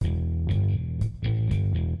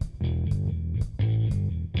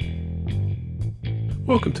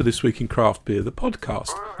Welcome to This Week in Craft Beer, the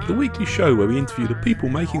podcast, the weekly show where we interview the people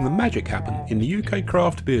making the magic happen in the UK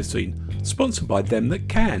craft beer scene, sponsored by Them That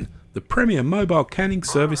Can, the premier mobile canning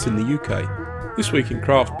service in the UK. This Week in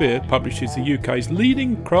Craft Beer publishes the UK's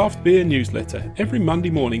leading craft beer newsletter every Monday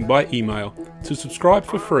morning by email. To subscribe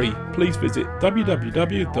for free, please visit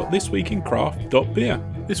www.thisweekincraft.beer.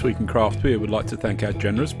 This Week in Craft Beer would like to thank our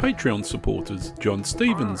generous Patreon supporters: John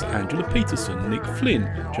Stevens, Angela Peterson, Nick Flynn,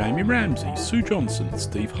 Jamie Ramsey, Sue Johnson,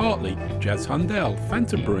 Steve Hartley, Jazz Hundell,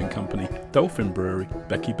 Phantom Brewing Company, Dolphin Brewery,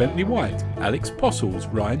 Becky Bentley White, Alex Postles,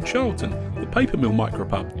 Ryan Charlton, the Paper Mill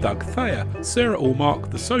Micropub, Doug Thayer, Sarah Allmark,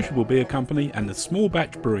 the Sociable Beer Company and the Small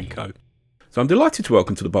Batch Brewing Co. So I'm delighted to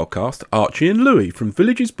welcome to the podcast Archie and Louis from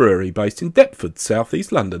Villages Brewery based in Deptford, South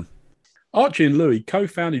East London. Archie and Louis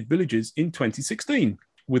co-founded Villages in 2016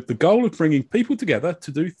 with the goal of bringing people together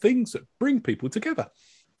to do things that bring people together.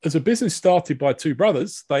 As a business started by two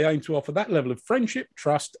brothers, they aim to offer that level of friendship,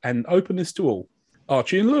 trust and openness to all.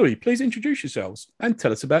 Archie and Louis, please introduce yourselves and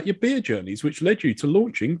tell us about your beer journeys which led you to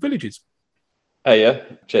launching Villages. Hey, yeah.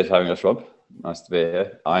 Cheers for having us, Rob. Nice to be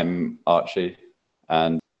here. I'm Archie,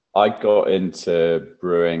 and I got into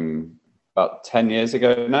brewing about 10 years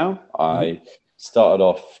ago now. I started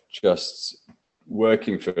off just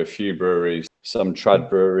working for a few breweries, some trad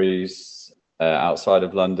breweries outside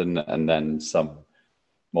of London, and then some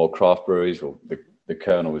more craft breweries. Well, the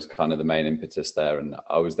Colonel was kind of the main impetus there, and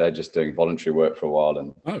I was there just doing voluntary work for a while.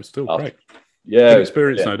 And it's still great. Yeah, good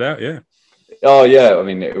experience, no doubt. Yeah. Oh yeah, I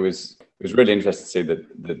mean, it was really interesting to see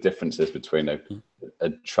the differences between a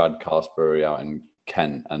trad cask brewery out in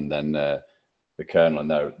Kent and then the Colonel,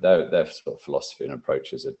 and their sort of philosophy and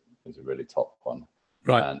approach is a really top one.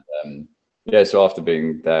 Right. And so after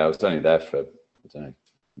being there, I was only there for a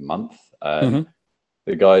month. The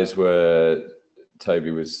guys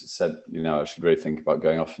Toby said, I should really think about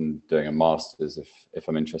going off and doing a master's if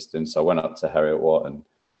I'm interested in. So I went up to Heriot-Watt and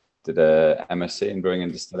did a MSc in brewing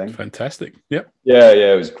and distilling. Fantastic. Yep. Yeah,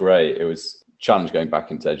 it was great. It was a challenge going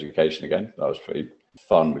back into education again. That was pretty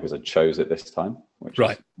fun because I chose it this time, which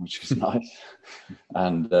is nice.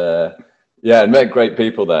 And and met great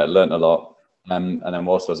people there, learnt a lot. And then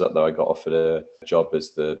whilst I was up there, I got offered a job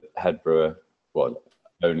as the head brewer,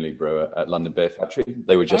 only brewer at London Beer Factory.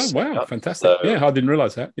 They were just fantastic. So, I didn't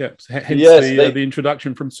realise that. Yeah, so hence the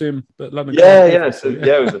introduction from Sim at London. It was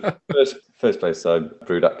the first place I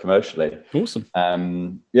brewed at commercially. Awesome.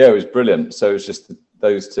 It was brilliant. So it was just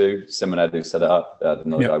those two, Sim and Ed, who set it up.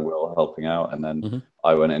 Another guy, Will, helping out, and then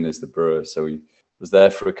I went in as the brewer. So we was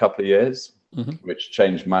there for a couple of years, which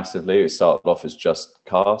changed massively. It started off as just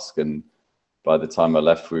cask, and by the time I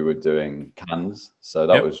left, we were doing cans. So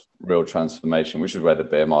that was real transformation, which is where the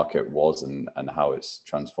beer market was and how it's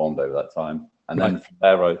transformed over that time. And then from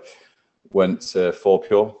there, I went to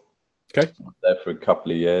 4Pure. Okay. I was there for a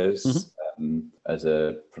couple of years as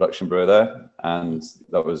a production brewer there. And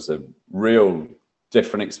that was a real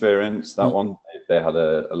different experience, that one. They had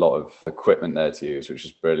a lot of equipment there to use, which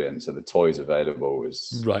was brilliant. So the toys available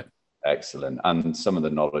was excellent. And some of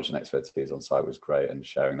the knowledge and expertise on site was great, and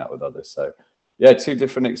sharing that with others. So two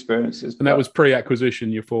different experiences. And that was pre-acquisition,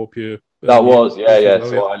 your 4Pure? That was,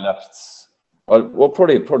 So I left,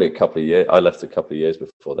 probably a couple of years. I left a couple of years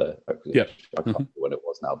before the acquisition. I can't remember when it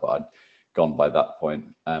was now, but I'd gone by that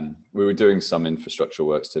point. We were doing some infrastructure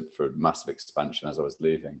works for massive expansion as I was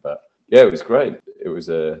leaving. But it was great. It was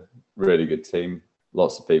a really good team.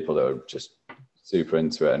 Lots of people that were just super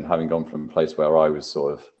into it. And having gone from a place where I was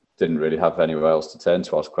sort of didn't really have anywhere else to turn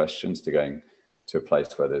to ask questions, to going to a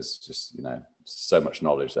place where there's just so much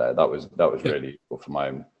knowledge there. That was really useful for my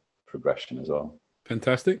own progression as well.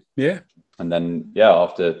 Fantastic. Yeah. And then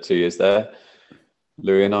after 2 years there,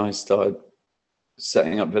 Louis and I started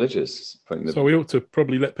setting up Villages. So we ought to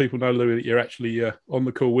probably let people know, Louis, that you're actually on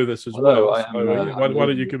the call with us as well. Why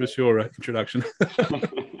don't you give us your introduction?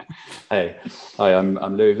 Hi,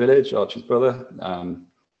 I'm Louis Village, Archie's brother.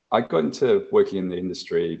 I got into working in the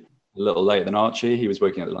industry a little later than Archie. He was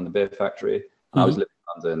working at the London Beer Factory. I was living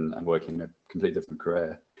in London and working in a completely different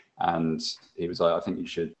career. And he was like, I think you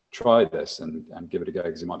should try this and give it a go,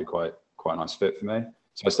 because it might be quite a nice fit for me.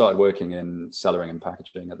 So I started working in cellaring and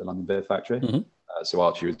packaging at the London Beer Factory. So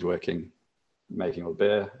Archie was making all the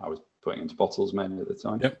beer. I was putting it into bottles mainly at the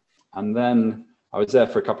time. Yep. And then I was there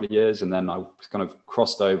for a couple of years, and then I kind of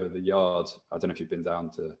crossed over the yard. I don't know if you've been down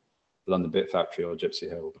to London Beer Factory or Gypsy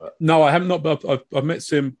Hill, but no, I have not. But I've met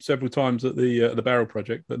Sim several times at the Barrel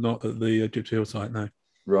Project, but not at the Gypsy Hill site. No.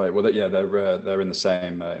 Right. Well, they're in the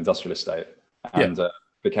same industrial estate, and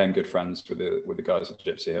became good friends with the guys at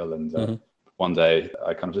Gypsy Hill. And one day,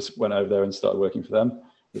 I kind of just went over there and started working for them,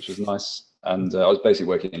 which was nice. And I was basically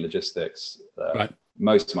working in logistics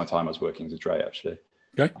most of my time I was working as a dray, actually.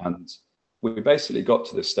 Okay. And we basically got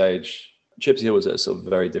to this stage. Chips Hill was at a sort of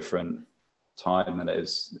very different time than it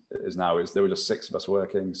is now. There were just 6 of us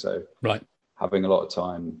working, so Right. having a lot of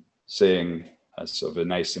time seeing a sort of a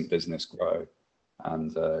nascent business grow,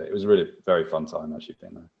 and it was a really very fun time actually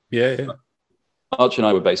being there. Yeah. Archie and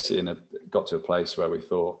I were basically got to a place where we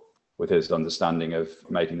thought, with his understanding of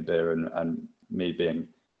making the beer and me being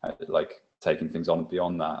like taking things on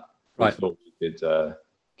beyond that, Right. we thought we could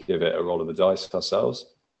give it a roll of the dice ourselves.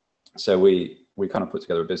 So we kind of put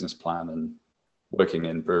together a business plan, and working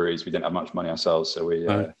in breweries, we didn't have much money ourselves, so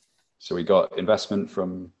we got investment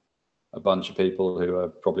from a bunch of people who are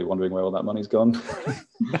probably wondering where all that money's gone.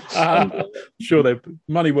 Sure, they're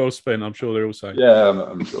money well spent. I'm sure they're all saying. Yeah,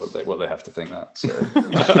 I'm sure they have to think that. So.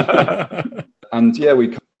 And yeah,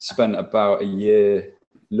 we spent about a year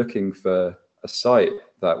looking for a site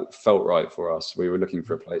that felt right for us. We were looking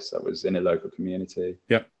for a place that was in a local community.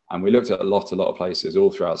 Yep. And we looked at a lot of places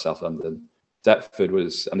all throughout South London. Deptford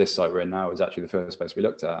was, and this site we're in now, was actually the first place we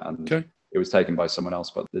looked at, and it was taken by someone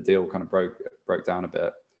else, but the deal kind of broke down a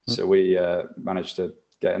bit. So we managed to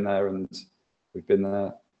get in there, and we've been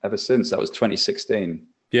there ever since. That was 2016.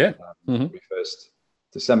 Yeah.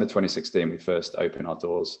 December 2016, we first opened our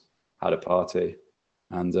doors, had a party,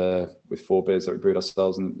 and with 4 beers that we brewed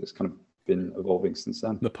ourselves, and it's kind of been evolving since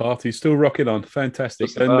then. The party's still rocking on.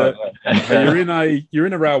 Fantastic. And you're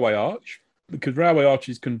in a railway arch, because railway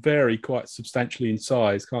arches can vary quite substantially in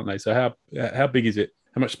size, can't they? So how big is it?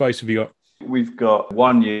 How much space have you got? We've got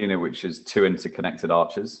one unit which is 2 interconnected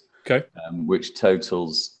arches, which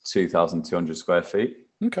totals 2,200 square feet.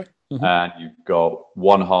 Okay. And you've got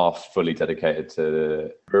one half fully dedicated to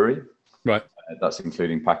the brewery. Right. That's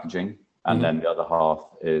including packaging. And then the other half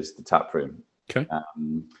is the tap room. Okay.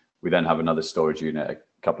 We then have another storage unit a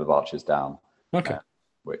couple of arches down. Okay.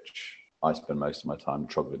 Which I spend most of my time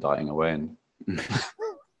troglodyting away in.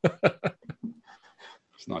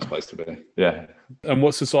 It's a nice place to be. Yeah. And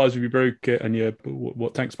what's the size of your brew kit, and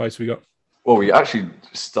what tank space have we got? Well, we actually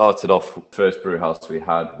started off, first brew house we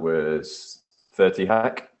had was 30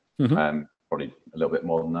 hec, probably a little bit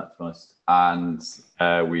more than that, to be honest.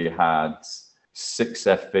 And we had 6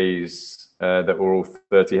 FVs that were all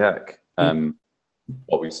 30 hec.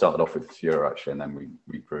 Well, we started off with fewer actually, and then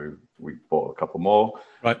we bought a couple more.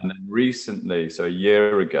 Right. And then recently, so a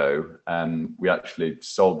year ago, we actually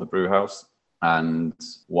sold the brew house and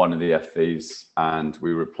one of the FVs, and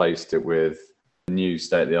we replaced it with a new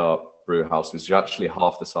state-of-the-art brew house, which is actually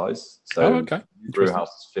half the size. So brew house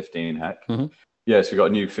is 15 hec. Yeah, so we got a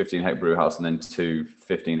new 15 hec brew house and then 2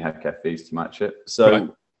 15 hec FVs to match it.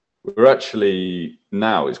 So we're actually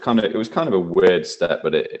now, it was kind of a weird step,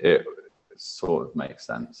 but it sort of makes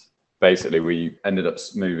sense. Basically, we ended up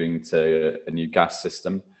moving to a new gas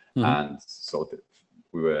system, and sort of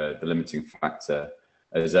the limiting factor,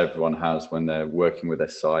 as everyone has when they're working with their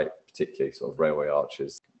site, particularly sort of railway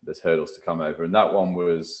arches, there's hurdles to come over. And that one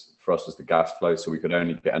was the gas flow. So we could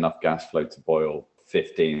only get enough gas flow to boil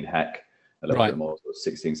 15 hec, a little bit more, sort of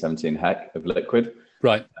 16, 17 hec of liquid.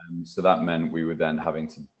 Right. So that meant we were then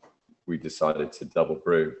we decided to double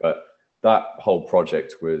brew. But that whole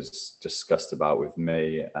project was discussed about with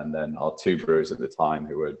me and then our 2 brewers at the time,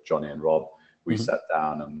 who were Johnny and Rob. We sat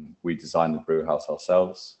down and we designed the brew house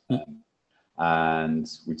ourselves. And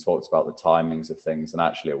we talked about the timings of things, and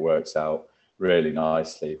actually it works out really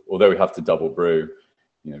nicely. Although we have to double brew,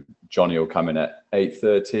 Johnny will come in at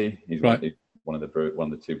 8:30. He's one of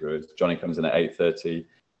the 2 brewers. Johnny comes in at 8:30.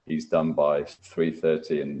 He's done by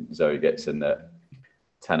 3:30, and Zoe gets in at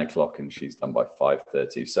 10 o'clock, and she's done by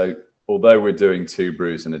 5:30. So although we're doing 2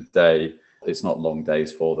 brews in a day, it's not long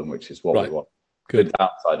days for them, which is what we want. Good. The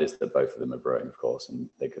downside is that both of them are brewing, of course, and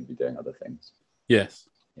they could be doing other things. Yes.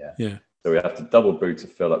 Yeah. So we have to double brew to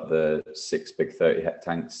fill up the 6 big 30 hec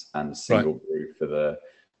tanks, and single brew for the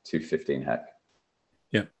 2 15 hec.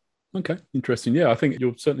 Yeah. Okay. Interesting. Yeah, I think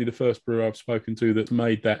you're certainly the first brewer I've spoken to that's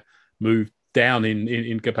made that move down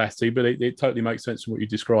in capacity, but it totally makes sense from what you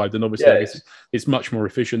described. And obviously, it's much more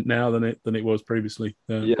efficient now than it was previously.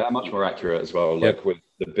 Much more accurate as well. Like with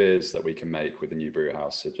the beers that we can make with the new brew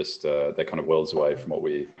house, it just they're kind of worlds away from what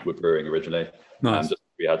we were brewing originally. Nice.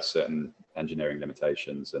 We had certain engineering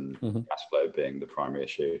limitations, and gas flow being the primary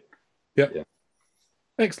issue. Yeah.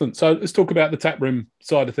 Excellent. So let's talk about the taproom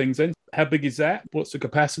side of things then. How big is that? What's the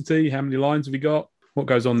capacity? How many lines have you got? What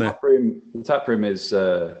goes on there? The taproom is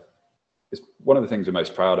one of the things we're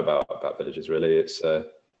most proud about Villages, really. It's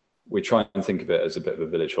we try and think of it as a bit of a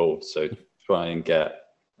village hall. So try and get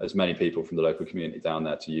as many people from the local community down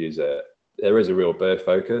there to use it. There is a real beer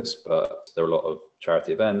focus, but there are a lot of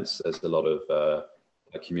charity events. There's a lot of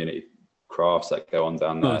community crafts that go on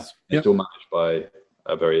down there. Nice. Yep. It's all managed by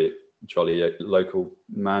a very jolly local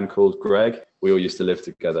man called Greg. We all used to live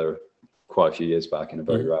together quite a few years back in a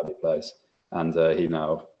very rowdy place, and he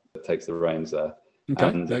now takes the reins there. Okay,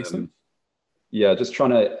 and excellent. just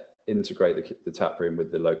trying to integrate the tap room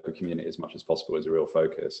with the local community as much as possible is a real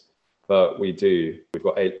focus. But we've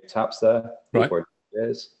got 8 taps there, right?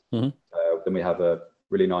 Beers. Then we have a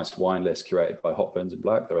really nice wine list curated by Hot Burns and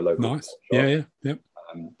Black. They're a local nice. shop. Yeah.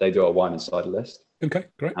 They do a wine and cider list. Okay,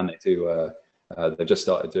 great. And they do. They've just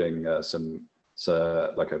started doing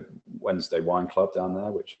like a Wednesday wine club down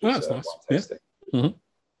there, which is that's nice. wine tasting. Yeah.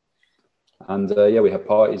 And we have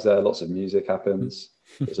parties there. Lots of music happens.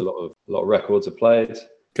 There's a lot of records are played.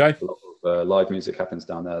 Okay. A lot of live music happens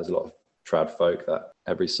down there. There's a lot of trad folk that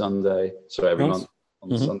every Sunday, so every month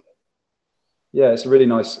on Sunday. Yeah, it's a really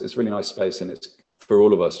nice space, and it's for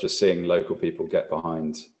all of us just seeing local people get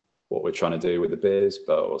behind what we're trying to do with the beers,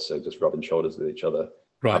 but also just rubbing shoulders with each other.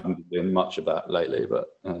 Right. I haven't been doing much of that lately, but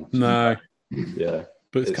no. Yeah.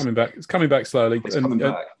 But it's coming back. It's coming back slowly. Coming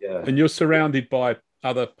back, yeah. And you're surrounded by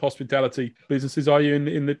other hospitality businesses, are you,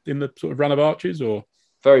 in the sort of run of Arches, or?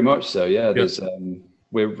 Very much so, yeah. There's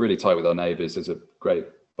we're really tight with our neighbours. There's a great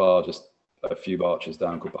bar just a few arches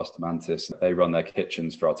down called Bustamantis. They run their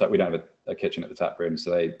kitchens for our tap. We don't have a kitchen at the tap room,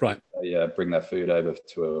 so they bring their food over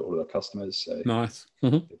to all of their customers. So nice.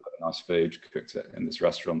 They've got nice food cooked in this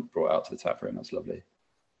restaurant, brought out to the tap room. That's lovely.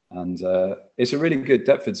 And it's a really good,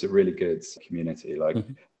 Deptford's a really good community. Like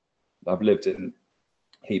I've lived in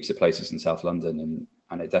heaps of places in South London,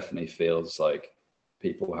 and it definitely feels like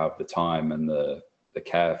people have the time and the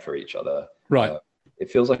care for each other. Right. It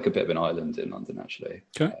feels like a bit of an island in London, actually.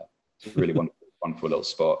 Okay. It's a really wonderful little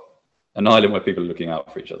spot. An island where people are looking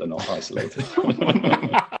out for each other, not isolated.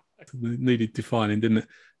 Needed defining, didn't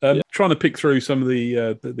it? Trying to pick through some of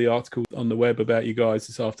the articles on the web about you guys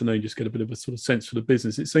this afternoon, just get a bit of a sort of sense for the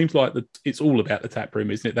business. It seems like it's all about the tap room,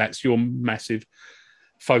 isn't it? That's your massive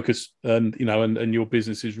focus, and and your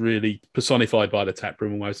business is really personified by the tap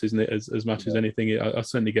room almost, isn't it? As much as anything, I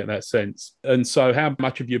certainly get that sense. And so, how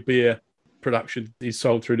much of your beer production is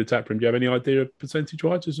sold through the tap room? Do you have any idea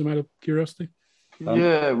percentage-wise, as a matter of curiosity?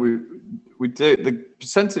 Yeah, we do. The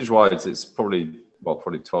percentage-wise, it's probably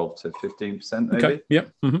 12 to 15%, maybe. Okay.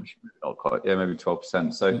 Yep. Not quite. Yeah, maybe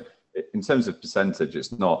 12%. So in terms of percentage,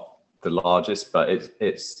 it's not the largest, but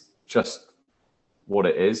it's just what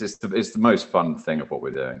it is. It's the most fun thing of what we're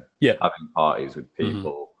doing. Yeah. Having parties with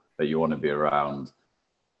people that you want to be around,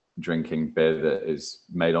 drinking beer that is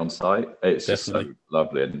made on site. It's definitely just so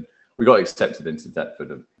lovely. And we got accepted into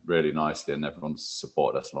Deptford really nicely, and everyone's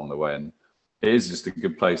supported us along the way. And it is just a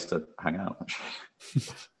good place to hang out,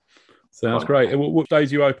 actually. Sounds great. And what days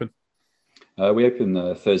do you open? We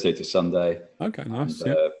open Thursday to Sunday. Okay, nice.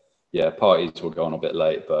 And, parties will go on a bit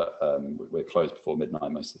late, but we're closed before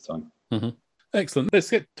midnight most of the time. Excellent. Let's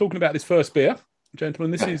get talking about this first beer. Gentlemen,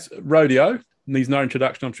 this is Rodeo. Needs no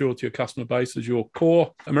introduction, I'm sure, to your customer base, as your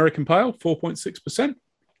core American Pale, 4.6%.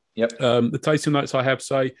 Yep. The tasting notes I have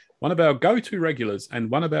say, one of our go-to regulars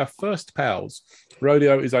and one of our first pals.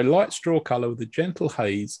 Rodeo is a light straw colour with a gentle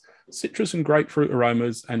haze. Citrus and grapefruit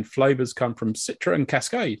aromas and flavours come from Citra and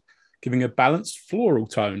Cascade, giving a balanced floral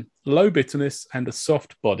tone, low bitterness and a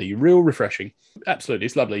soft body. Real refreshing. Absolutely,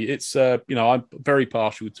 it's lovely. It's, I'm very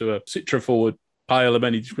partial to a Citra-forward pale of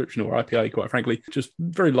any description, or IPA, quite frankly. Just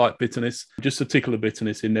very light bitterness, just a tickle of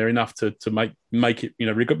bitterness in there, enough to make it,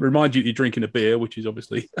 remind you that you're drinking a beer, which is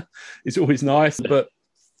obviously, it's always nice, but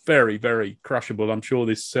very, very crushable. I'm sure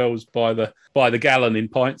this sells by the gallon in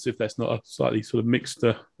pints, if that's not a slightly sort of mixed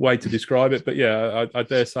way to describe it. But yeah, I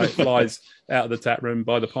dare say it flies out of the tap room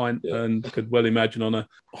by the pint, and could well imagine on a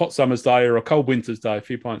hot summer's day or a cold winter's day, a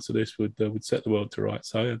few pints of this would set the world to rights.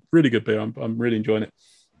 So really good beer. I'm really enjoying it.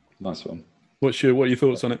 Nice one. What are your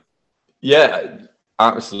thoughts on it? Yeah,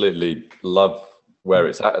 absolutely love where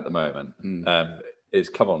it's at the moment. It's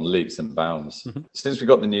come on leaps and bounds since we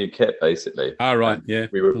got the new kit, basically. Right, yeah.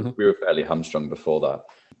 We were fairly hamstrung before that.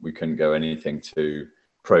 We couldn't go anything too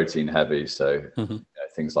protein heavy, so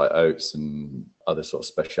things like oats and other sort of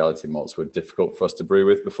specialty malts were difficult for us to brew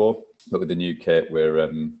with before. But with the new kit, we're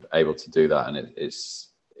able to do that, and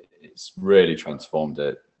it's really transformed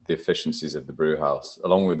it. The efficiencies of the brew house,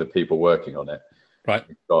 along with the people working on it. Right.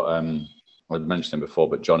 We've got I mentioned him before,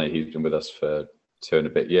 but Johnny, he's been with us for 2 and a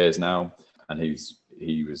bit years now, and he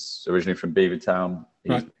was originally from Beavertown.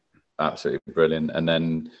 He's absolutely brilliant. And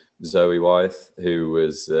then Zoe Wyeth, who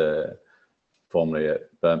was formerly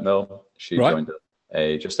at Burnt Mill, she joined us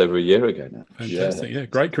just over a year ago now. Fantastic, yeah,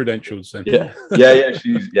 great credentials then.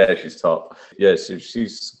 She's top. Yeah, so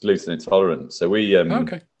she's gluten intolerant. So we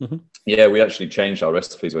Okay. we actually changed our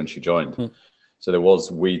recipes when she joined. So there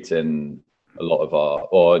was wheat in a lot of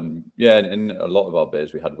in a lot of our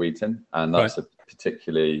beers we had wheat in, and that's a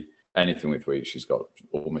particularly anything with wheat she's got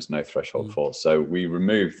almost no threshold for. So we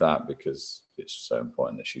removed that because it's so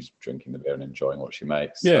important that she's drinking the beer and enjoying what she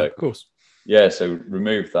makes. Yeah, so, of course. Yeah, so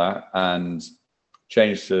remove that and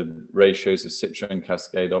change the ratios of Citra and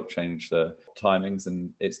Cascade up, change the timings,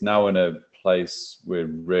 and it's now in a place we're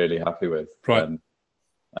really happy with. Right.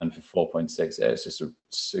 And for 4.6, it's just a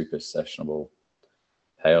super sessionable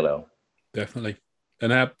pale ale. Definitely.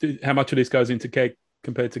 And how much of this goes into keg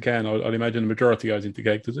compared to can? I'd imagine the majority goes into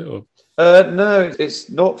keg, does it? Or? No, it's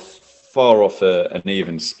not far off an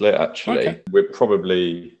even split, actually. Okay. We're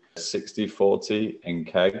probably 60-40 in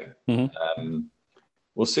keg.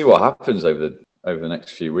 We'll see what happens over the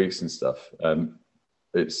next few weeks and stuff.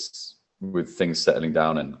 It's with things settling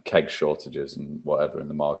down and keg shortages and whatever in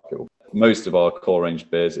the market. Most of our core range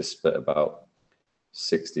beers is split about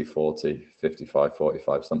 60-40,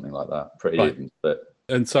 55-45, something like that. Pretty even split.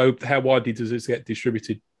 And so how widely does this get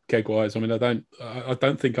distributed keg-wise? I mean, I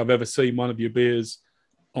don't think I've ever seen one of your beers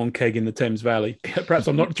on keg in the Thames Valley. Perhaps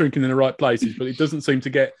I'm not drinking in the right places, but it doesn't seem to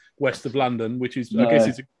get west of London, which is, I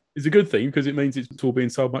guess, is a good thing because it means it's all being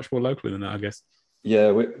sold much more locally than that, I guess.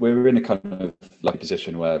 Yeah, we're in a kind of lucky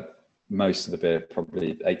position where most of the beer,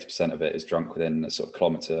 probably 80% of it, is drunk within a sort of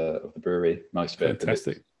kilometre of the brewery. Most of it.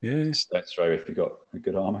 Fantastic. Yeah. Stone's throw if you've got a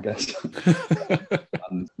good arm, I guess.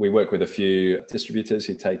 And we work with a few distributors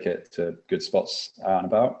who take it to good spots out and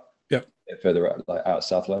about. Yeah. Further out, like out of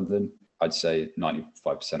South London, I'd say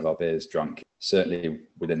 95% of our beer is drunk, certainly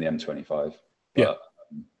within the M25. But,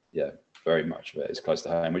 very much of it is close to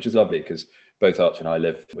home, which is lovely because both Archie and I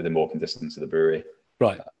live within walking distance of the brewery.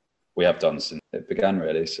 Right. We have done since it began,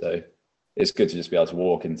 really. So it's good to just be able to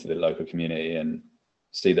walk into the local community and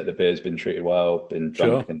see that the beer's been treated well, been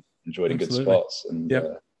drunk and enjoyed in good spots. And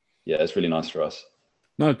it's really nice for us.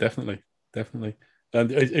 No, definitely.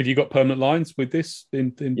 And have you got permanent lines with this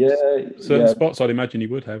in certain spots? I'd imagine you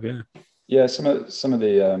would have, yeah. Yeah, some of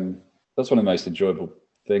the that's one of the most enjoyable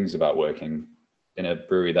things about working in a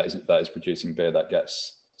brewery that is producing beer that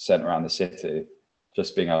gets sent around the city.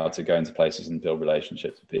 Just being able to go into places and build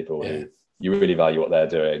relationships with people who you really value what they're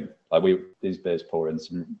doing. Like these beers pour in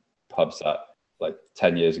some pubs that, like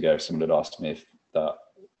 10 years ago, someone had asked me if that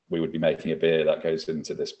we would be making a beer that goes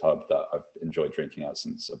into this pub that I've enjoyed drinking at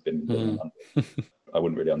since I've been in London. I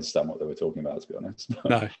wouldn't really understand what they were talking about, to be honest.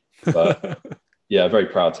 No. But yeah, very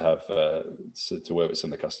proud to have to work with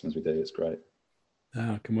some of the customers we do. It's great.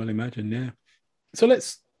 I can well imagine, yeah. So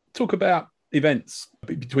let's talk about events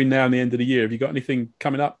between now and the end of the year. Have you got anything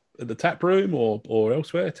coming up at the tap room or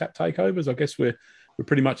elsewhere? Tap takeovers? I guess we're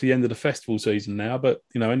pretty much at the end of the festival season now, but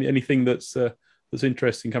anything that's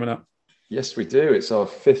interesting coming up? Yes, we do. It's our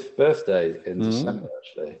 5th birthday in December,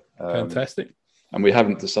 actually. Fantastic. And we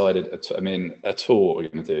haven't decided at all what we're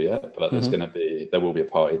going to do yet, but there will be a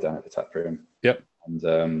party down at the tap room. Yep. And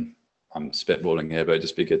I'm spitballing here, but it'd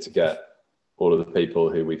just be good to get all of the people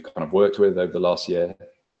who we've kind of worked with over the last year,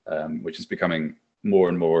 which is becoming more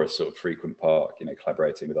and more a sort of frequent part,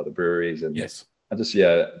 collaborating with other breweries and just,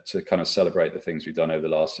 to kind of celebrate the things we've done over the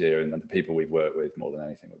last year and then the people we've worked with more than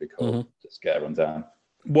anything would be cool. Just get everyone down.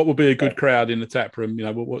 What would be a good crowd in the tap room?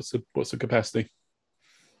 What's the capacity?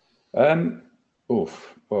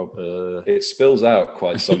 It spills out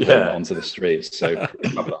quite something onto the streets, so a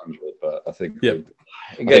couple of hundred, but I think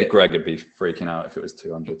Greg would be freaking out if it was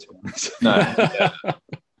 200. No,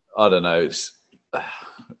 I don't know.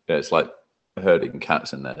 It's like herding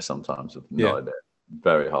cats in there sometimes. No idea.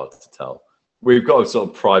 Very hard to tell. We've got a sort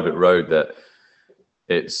of private road that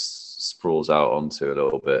it sprawls out onto a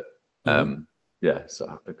little bit.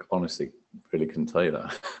 So I honestly really couldn't tell you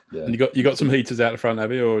that. Yeah. And you got some heaters out the front,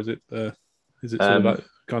 have you, or is it sort of like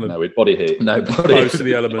kind of no, with body heat? No, body close to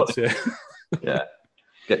the elements. Yeah.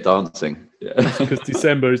 Get dancing. Yeah, because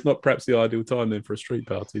December is not perhaps the ideal time then for a street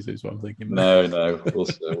party. Is what I'm thinking. No, we'll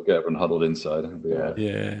get everyone huddled inside.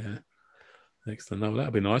 Yeah. Excellent. No,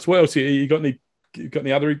 that'll be nice. What else? You got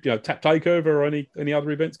any other tap takeover or any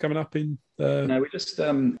other events coming up in? No,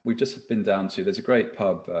 we've just been down to. There's a great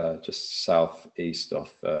pub just southeast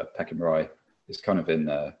of Peckham Rye. It's kind of in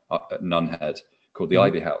at Nunhead called the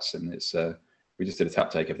Ivy House, and it's we just did a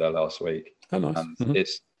tap takeover there last week. Oh, nice. And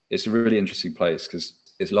it's a really interesting place because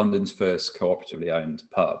it's London's first cooperatively owned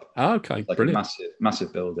pub. Oh, okay, like brilliant. A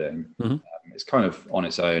massive building. It's kind of on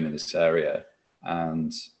its own in this area,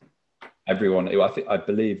 and everyone. I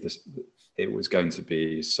believe it was going to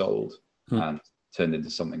be sold, and turned into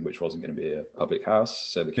something which wasn't going to be a public house.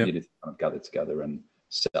 So the community kind of gathered together and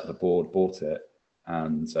set up the board, bought it.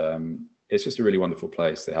 And it's just a really wonderful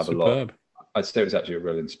place. They have a lot. I'd say it was actually a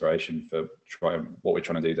real inspiration for trying what we're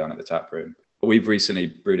trying to do down at the tap room. But we've recently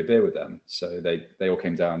brewed a beer with them. So they all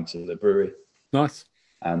came down to the brewery. Nice.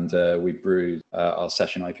 And we brewed our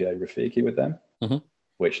session IPA Rafiki with them,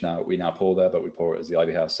 which we now pour there, but we pour it as the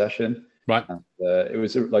Ivy House session. Right. And it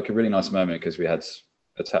was a really nice moment because we had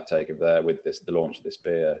a tap taker there with the launch of this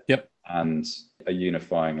beer. Yep. And a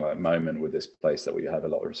unifying moment with this place that we have a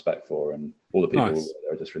lot of respect for, and all the people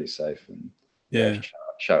are just really safe. And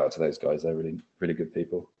shout out to those guys. They're really, really good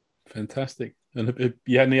people. Fantastic. And have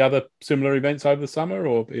you had any other similar events over the summer,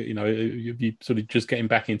 or have you sort of just getting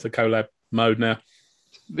back into collab mode now?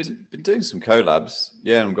 Been doing some collabs,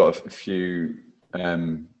 and we've got a few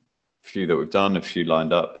that we've done, a few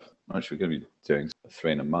lined up. Actually, we're going to be doing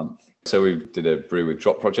 3 in a month. So we did a brew with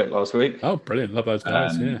Drop Project last week. Oh, brilliant! Love those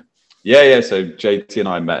guys. Yeah. So JT and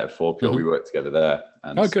I met at 4 Pure. We worked together there.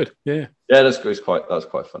 And good. Yeah. That's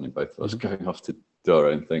quite funny. Both of us going off to do our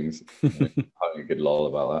own things, having a good lol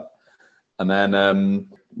about that. And then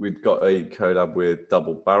we've got a collab with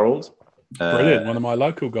Double Barreled. Brilliant. One of my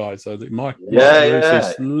local guys. So Mike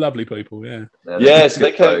lovely people. Yeah. So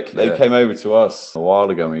they came over to us a while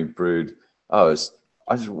ago and we brewed.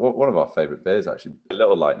 One of our favourite beers, actually,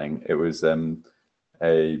 Little Lightning. It was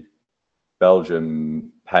a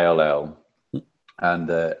Belgian pale ale, and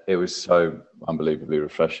it was so unbelievably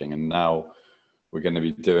refreshing. And now we're going to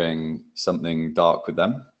be doing something dark with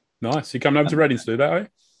them. Nice. You coming over to Reading to do that, eh?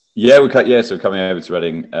 So we're coming over to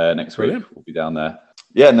Reading next week. We'll be down there.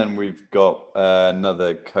 Yeah, and then we've got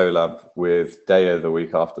another collab with Daya the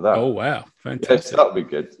week after that. Oh, wow. Fantastic. So that'll be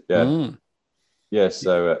good. Yeah. Yeah,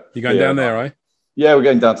 so... you're going down there, right? Yeah, we're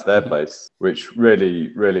going down to their place, which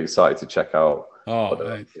really, really excited to check out.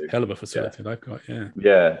 Oh, hell of a facility they've got,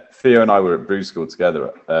 Yeah, Theo and I were at brew school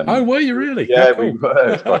together. Were you really? Yeah, cool. We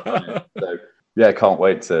were. It's quite funny. So, can't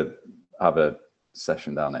wait to have a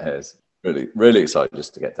session down at his. Really, really excited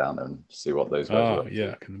just to get down there and see what those guys are.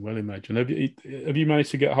 Yeah, I can well imagine. Have you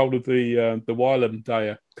managed to get hold of the Wylam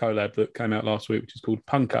Daya collab that came out last week, which is called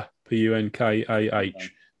Punkah, Punkah?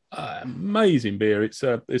 Amazing beer. It's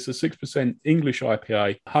a 6% English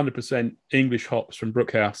IPA, 100% English hops from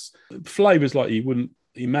Brookhouse. Flavors like you wouldn't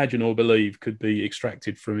imagine or believe could be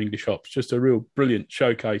extracted from English hops. Just a real brilliant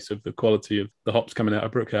showcase of the quality of the hops coming out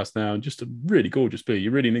of Brookhouse now, and just a really gorgeous beer.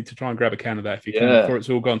 You really need to try and grab a can of that if you can before it's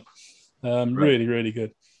all gone. Really, really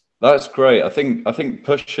good. That's great. I think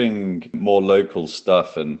pushing more local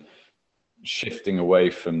stuff and shifting away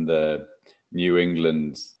from the New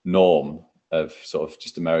England norm of sort of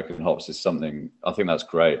just American hops is something, I think that's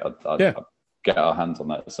great. I'd get our hands on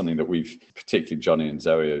that. It's something that we've, particularly Johnny and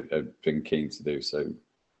Zoe, have been keen to do. So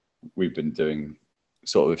we've been doing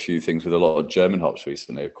sort of a few things with a lot of German hops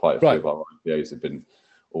recently. Quite a few of our IPAs have been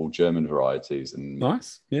all German varieties. And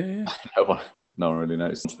nice. Yeah. No one really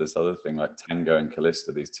noticed this other thing like Tango and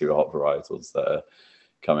Callista, these 2 hop varietals that are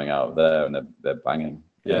coming out there, and they're banging.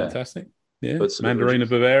 Yeah. Fantastic. Yeah, Mandarina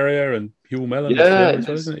Bavaria and Huell Melon.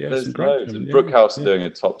 Isn't it? There's loads. And Brookhouse are doing a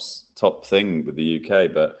top thing with the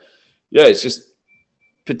UK, but it's just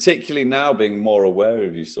particularly now being more aware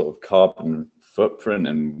of your sort of carbon footprint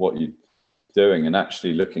and what you're doing, and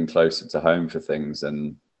actually looking closer to home for things.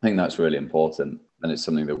 And I think that's really important, and it's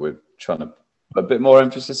something that we're trying to put a bit more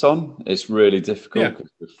emphasis on. It's really difficult because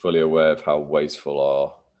we're fully aware of how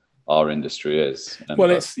wasteful our industry is.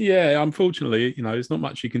 Unfortunately, there's not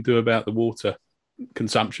much you can do about the water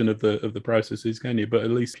consumption of the processes, can you? But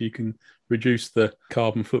at least you can reduce the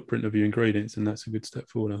carbon footprint of your ingredients, and that's a good step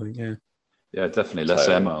forward, I think. Yeah, definitely less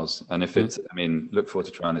air miles. And if it's, look forward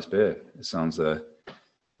to trying this beer. It sounds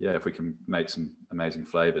if we can make some amazing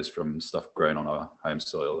flavors from stuff grown on our home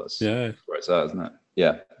soil, that's where it's at, isn't it?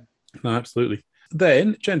 Yeah. No, absolutely.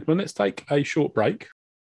 Then, gentlemen, let's take a short break.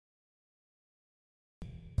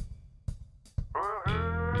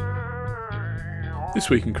 This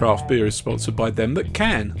Week in Craft Beer is sponsored by Them That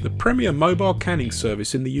Can, the premier mobile canning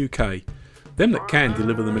service in the UK. Them That Can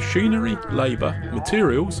deliver the machinery, labour,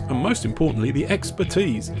 materials, and most importantly, the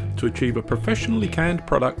expertise to achieve a professionally canned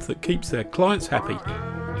product that keeps their clients happy.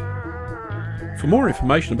 For more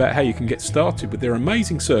information about how you can get started with their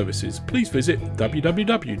amazing services, please visit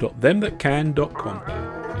www.themthatcan.com.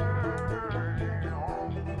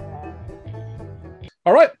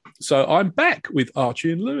 All right. So I'm back with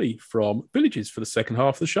Archie and Louis from Villages for the second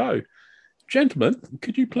half of the show. Gentlemen,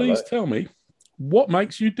 could you please tell me what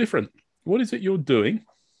makes you different? What is it you're doing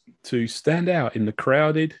to stand out in the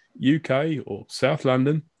crowded UK or South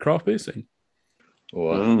London craft beer scene?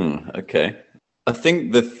 Okay. I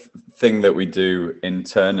think the thing that we do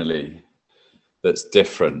internally that's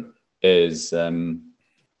different is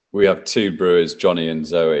we have two brewers, Johnny and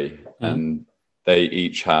Zoe, and they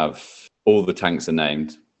each have, all the tanks are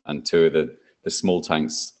named, and two of the small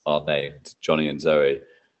tanks are named, Johnny and Zoe.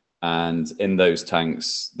 And in those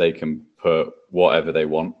tanks, they can put whatever they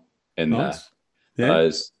want in there. Yeah.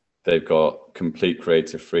 As they've got complete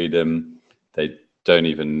creative freedom. They don't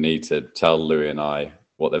even need to tell Louis and I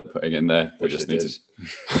what they're putting in there. They just need to.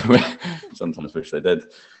 Sometimes wish they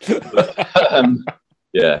did. But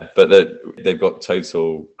they've got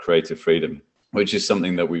total creative freedom, which is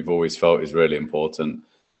something that we've always felt is really important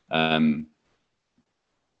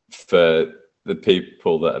for the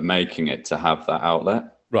people that are making it to have that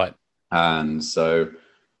outlet. Right. And so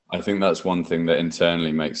I think that's one thing that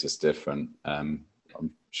internally makes us different. I'm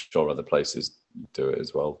sure other places do it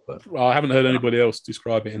as well, but I haven't heard anybody else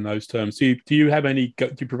describe it in those terms. Do you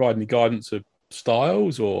provide any guidance of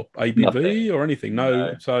styles or ABV Nothing. Or anything?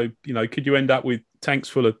 No. So, could you end up with tanks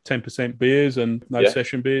full of 10% beers and no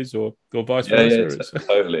session beers or vice versa? Yeah,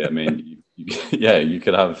 totally. I mean, you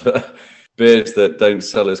could have beers that don't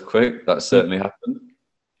sell as quick. That certainly happened.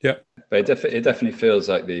 Yeah. But it definitely feels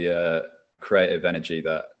like the creative energy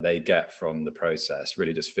that they get from the process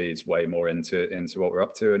really just feeds way more into what we're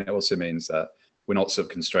up to. And it also means that we're not sort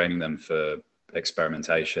of constraining them for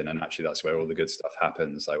experimentation. And actually that's where all the good stuff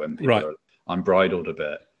happens. Like when people are unbridled a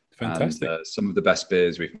bit. Fantastic. And, some of the best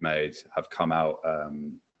beers we've made have come out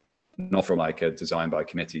not from like a design by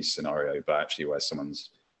committee scenario, but actually where someone's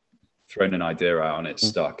thrown an idea out and it's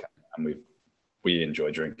stuck, and we enjoy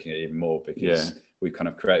drinking it even more because we've kind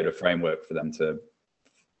of created a framework for them to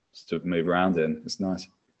move around in. It's nice.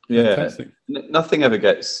 Yeah. Fantastic. Nothing ever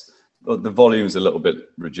gets, the volume's a little bit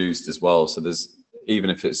reduced as well. So there's, even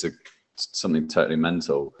if it's something totally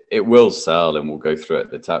mental, it will sell and we'll go through it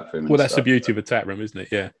at the tap room. Well, that's the beauty of a tap room, isn't it?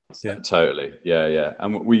 Yeah. Totally. Yeah.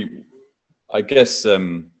 And I guess,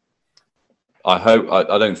 I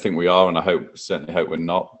don't think we are, and certainly hope we're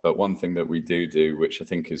not. But one thing that we do, which I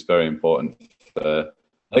think is very important I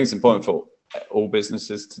think it's important for all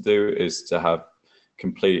businesses to do, is to have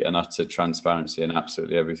complete and utter transparency in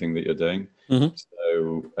absolutely everything that you're doing. Mm-hmm.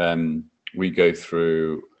 So we go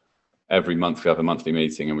through every month, we have a monthly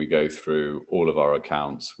meeting and we go through all of our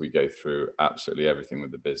accounts. We go through absolutely everything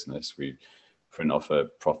with the business. We print off a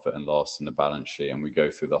profit and loss and the balance sheet, and we go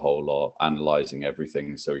through the whole lot, analysing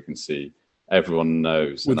everything so we can see, everyone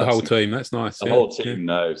knows. With the whole team, that's nice. The whole team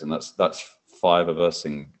knows, and that's 5 of us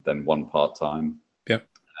and then 1 part-time. Yep.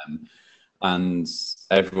 And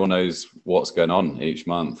everyone knows what's going on each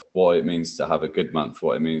month, what it means to have a good month,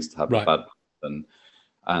 what it means to have a bad month,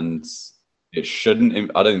 and it shouldn't.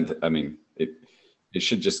 It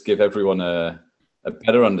should just give everyone a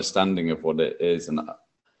better understanding of what it is, and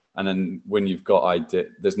then when you've got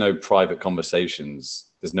there's no private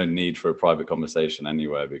conversations. There's no need for a private conversation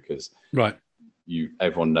anywhere because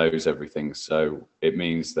everyone knows everything. So it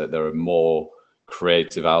means that there are more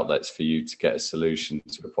creative outlets for you to get a solution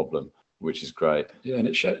to a problem, which is great. Yeah, and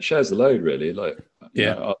it shares the load really. Like,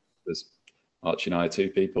 there's Archie and I are 2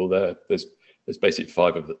 people there. There's basically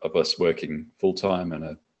 5 of us working full time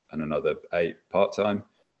and another 8 part time.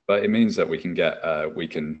 But it means that we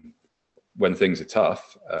can when things are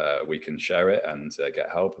tough, we can share it and get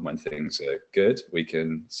help, and when things are good, we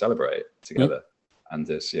can celebrate together. And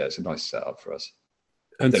it's a nice setup for us.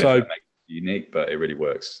 And so it makes it unique, but it really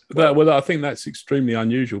works. Well, I think that's extremely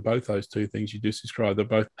unusual. Both those 2 things you just described, they're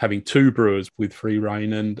both having 2 brewers with free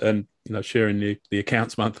reign and sharing the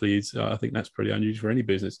accounts monthly is. I think that's pretty unusual for any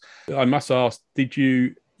business. I must ask, did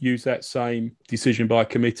you use that same decision by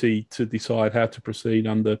committee to decide how to proceed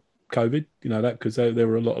under COVID? That because there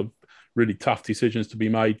were a lot of really tough decisions to be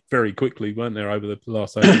made very quickly, weren't there, over the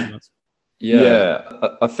last 18 months? Yeah,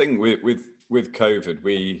 I think with COVID,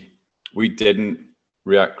 we didn't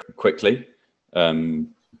react quickly,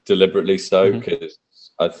 deliberately so, because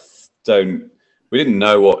we didn't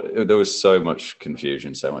know there was so much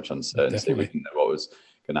confusion, so much uncertainty. Definitely. We didn't know what was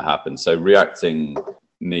going to happen. So reacting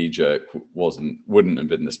knee jerk wouldn't have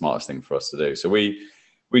been the smartest thing for us to do. So we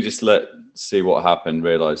just see what happened,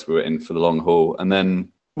 realized we were in for the long haul, and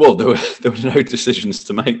then. Well, there were no decisions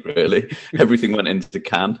to make really. Everything went into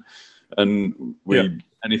can, and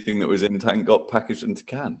anything that was in tank got packaged into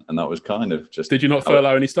can, and that was kind of just. Did you not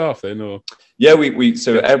furlough any staff then, or? Yeah,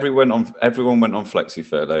 everyone went on flexi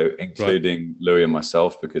furlough, including Louis and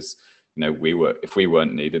myself, because if we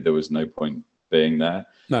weren't needed, there was no point being there.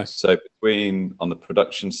 No. So on the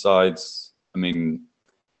production sides, I mean,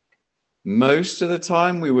 most of the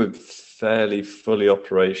time we were fairly fully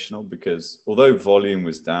operational, because although volume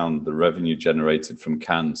was down, the revenue generated from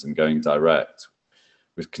cans and going direct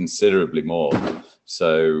was considerably more.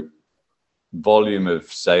 So volume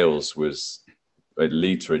of sales was,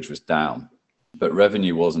 literage was down, but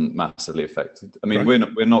revenue wasn't massively affected. I mean, Right.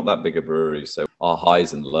 we're not that big a brewery, so our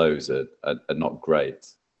highs and lows are not great.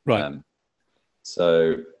 Right.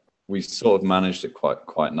 So we sort of managed it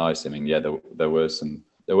quite nice. I mean, yeah, there were some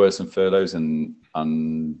furloughs, and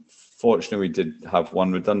unfortunately, we did have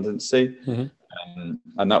one redundancy,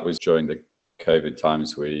 and that was during the COVID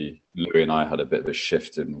times. Louis and I had a bit of a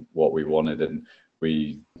shift in what we wanted, and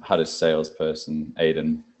we had a salesperson,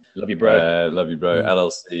 Aidan. Love you, bro.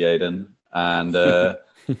 LLC Aidan, and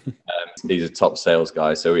he's a top sales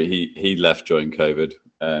guy. So he left during COVID,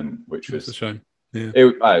 which was a shame. Yeah.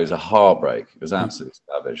 It was a heartbreak. It was absolutely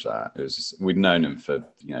savage. That it was just, we'd known him for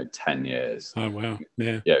 10 years. Oh wow,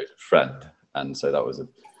 yeah. Yeah, he was a friend, and so that was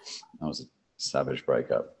a savage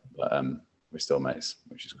breakup. But we're still mates,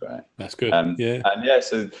 which is great. That's good. Yeah, and yeah,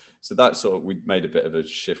 so that sort of, we made a bit of a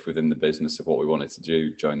shift within the business of what we wanted to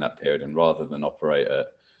do during that period, and rather than operate at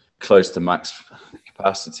close to max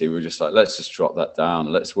capacity, we were just like, let's just drop that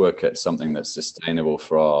down. Let's work at something that's sustainable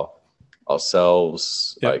for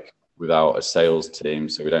ourselves, like without a sales team,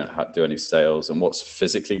 so we don't have to do any sales, and what's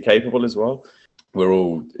physically capable as well.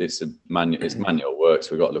 It's manual work,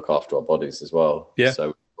 so we've got to look after our bodies as well. Yeah.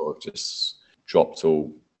 So we just dropped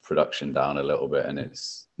all production down a little bit, and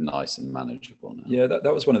it's nice and manageable now. Yeah, that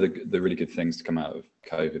was one of the really good things to come out of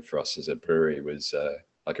COVID for us as a brewery, was the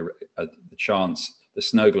chance. The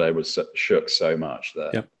snow globe was shook so much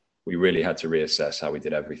that we really had to reassess how we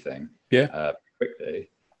did everything quickly.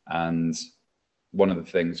 And one of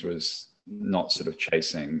the things was not sort of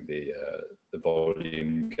chasing the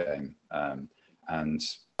volume game. And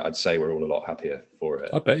I'd say we're all a lot happier for it.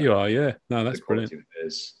 I bet you are, yeah. No, that's brilliant.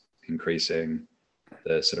 Is increasing,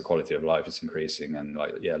 the sort of quality of life is increasing, and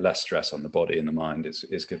less stress on the body and the mind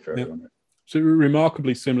is good for everyone. So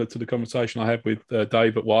remarkably similar to the conversation I had with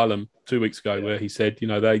Dave at Wylam 2 weeks ago, where he said,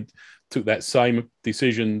 they took that same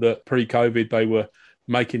decision that pre-COVID they were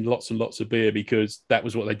making lots and lots of beer because that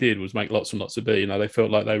was what they did, was make lots and lots of beer. They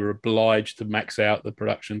felt like they were obliged to max out the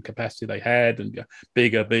production capacity they had and go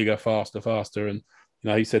bigger, faster. And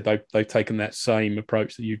he said they've taken that same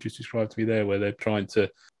approach that you just described to me there, where they're trying to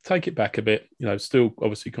take it back a bit, still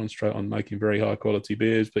obviously concentrate on making very high quality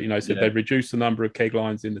beers, but said they've reduced the number of keg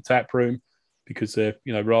lines in the tap room, because they're,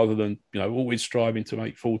 rather than, always striving to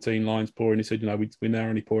make 14 lines pouring, he said, we're now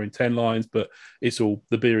only pouring 10 lines, but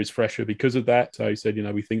the beer is fresher because of that. So he said,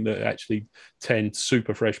 we think that actually 10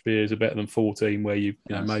 super fresh beers are better than 14 where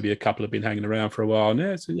maybe a couple have been hanging around for a while. And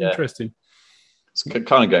it's interesting. It's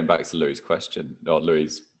kind of going back to Louis' question, or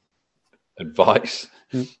Louis' advice.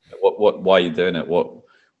 Why are you doing it? What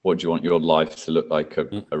do you want your life to look like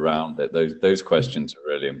around it? Those questions are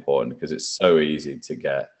really important, because it's so easy to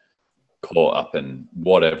get caught up in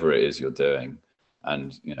whatever it is you're doing,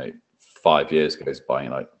 and 5 years goes by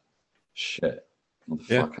and you're like, shit, what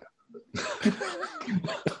the fuck?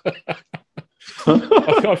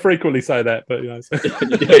 I frequently say that, but I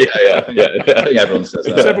think everyone says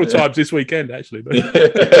that several times this weekend, actually. But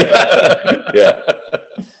yeah.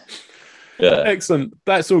 Excellent.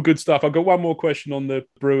 That's all good stuff. I've got one more question on the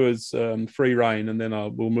Brewers free reign, and then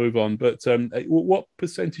we'll move on. But what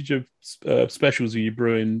percentage of specials are you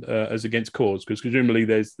brewing as against cores? Because presumably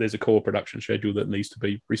there's a core production schedule that needs to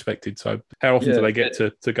be respected. So how often do they get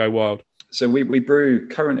to go wild? So we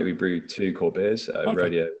currently brew 2 core beers,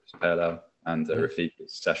 Rodeo Pale Ale and Rafiki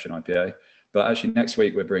Session IPA. But actually next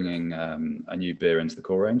week we're bringing a new beer into the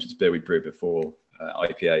core range. It's a beer we brewed before,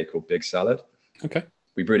 IPA, called Big Salad. Okay.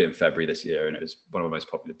 We brewed it in February this year, and it was one of our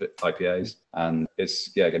most popular IPAs. And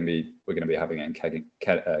it's we're going to be having it in keg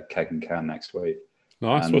and can next week.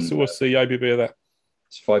 Nice. And what's the ABV of that?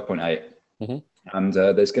 It's 5.8. And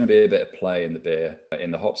there's going to be a bit of play in the beer,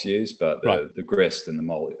 in the hops used, but the grist and the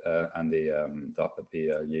malt and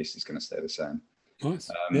the yeast is going to stay the same.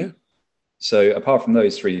 Nice. So apart from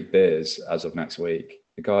those 3 beers, as of next week,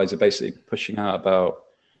 the guys are basically pushing out about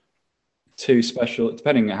 2 special,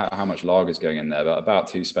 depending on how much lager is going in there, but about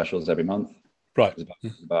 2 specials every month. Right.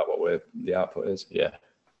 About what the output is. Yeah.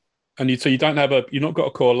 And you don't have you've not got a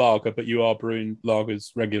core lager, but you are brewing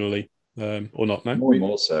lagers regularly, or not? No.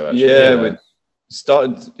 More so. Actually. Yeah, we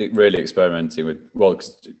started really experimenting with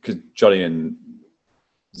because Johnny and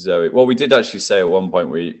Zoe. Well, we did actually say at one point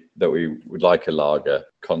that we would like a lager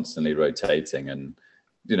constantly rotating, and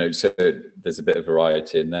so there's a bit of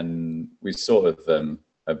variety, and then we sort of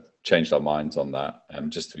have changed our minds on that,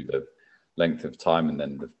 just through the length of time and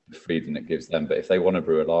then the freedom it gives them. But if they want to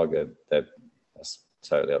brew a lager, that's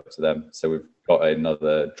totally up to them. So we've got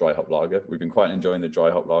another dry hop lager. We've been quite enjoying the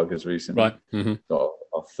dry hop lagers recently. Right. Mm-hmm. Got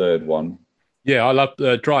our 3rd one Yeah, I love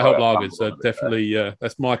dry hop Oh, yeah, lagers. Definitely,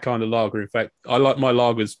 that's my kind of lager. In fact, I like my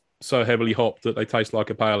lagers so heavily hopped that they taste like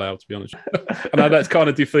a pale ale, to be honest. I know that's kind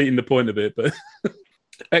of defeating the point of it, but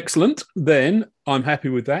excellent. Then I'm happy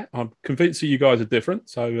with that. I'm convinced that you guys are different.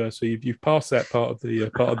 So you've passed that part of the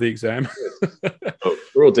exam. Oh,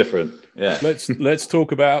 we're all different. Yeah. Let's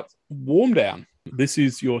talk about Warm Down. This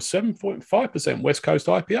is your 7.5% West Coast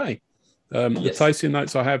IPA. The tasting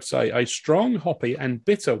notes I have say a strong, hoppy, and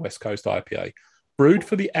bitter West Coast IPA, brewed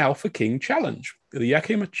for the Alpha King Challenge, the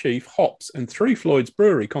Yakima Chief Hops and Three Floyds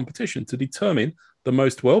Brewery competition to determine the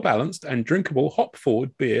most well-balanced and drinkable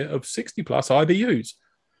hop-forward beer of 60-plus IBUs.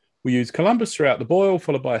 We use Columbus throughout the boil,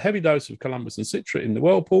 followed by a heavy dose of Columbus and Citra in the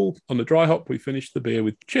whirlpool. On the dry hop, we finish the beer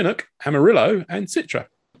with Chinook, Amarillo, and Citra.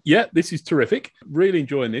 Yeah, this is terrific. Really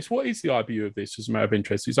enjoying this. What is the IBU of this, as a matter of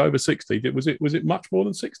interest? It's over 60. Was it much more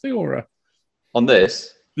than 60 or? On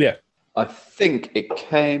this? Yeah. I think it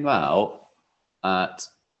came out at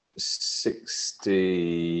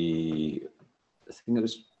 60. I think it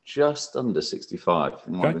was just under 65. It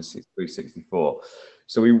might have been 63, 64.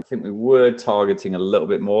 So we think we were targeting a little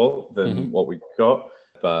bit more than what we got,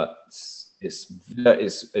 but it's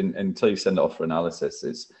until you send it off for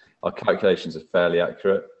analysis, our calculations are fairly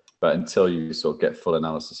accurate, but until you sort of get full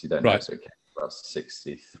analysis, you don't know. So it came about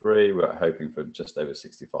 63. We're hoping for just over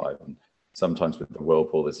 65, and sometimes with the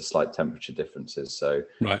whirlpool, there's a slight temperature differences, so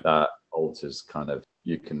that alters kind of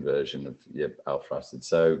your conversion of your alpha acid.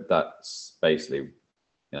 So that's basically,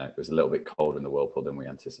 it was a little bit colder in the whirlpool than we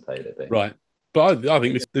anticipated it being. Right. But I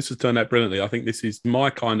think this has turned out brilliantly. I think this is my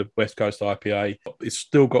kind of West Coast IPA. It's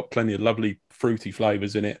still got plenty of lovely fruity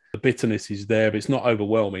flavours in it. The bitterness is there, but it's not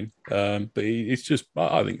overwhelming. But it's just,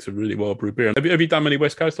 I think it's a really well brewed beer. Have you done many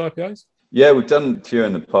West Coast IPAs? Yeah, we've done a few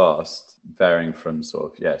in the past, varying from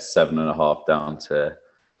sort of 7.5 down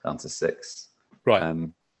to 6. Right.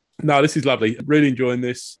 No, this is lovely. Really enjoying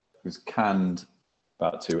this. It was canned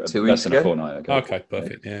about 2 weeks ago. A fortnight ago. Okay,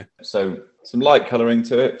 perfect. Yeah. So some light colouring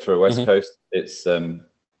to it for a West Coast. It's kind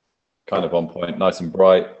of on point, nice and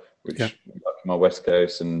bright, which we like from our West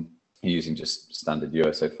Coast, and using just standard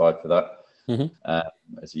US-05 for that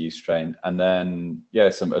as a yeast strain. And then a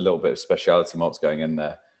little bit of speciality malts going in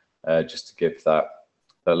there, just to give that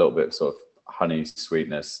little bit of sort of honey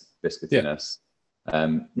sweetness, biscuitiness.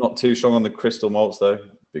 Not too strong on the crystal malts though,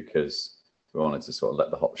 because we wanted to sort of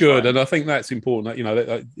let the hops shine. And I think that's important.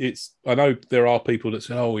 It's. I know there are people that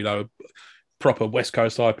say, proper West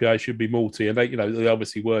Coast IPA should be malty, and they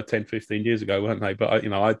obviously were 10, 15 years ago, weren't they? But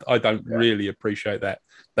I don't really appreciate that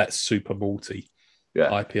super malty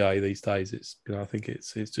IPA these days. It's I think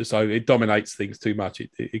it's just it dominates things too much.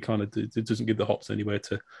 It kind of it doesn't give the hops anywhere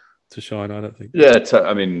to shine, I don't think. Yeah,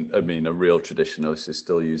 I mean, a real traditionalist is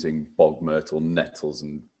still using bog myrtle, nettles,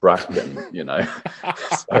 and bracken.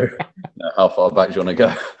 So how far back do you want to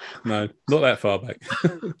go? No, not that far back.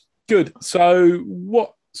 Good. So,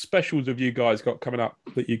 what specials have you guys got coming up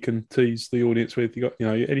that you can tease the audience with? You got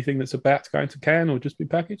anything that's about to go into can or just be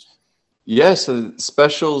packaged? Yeah, so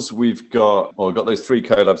specials we've got those 3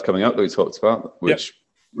 collabs coming up that we talked about, which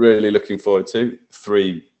really looking forward to.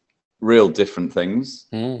 3 real different things.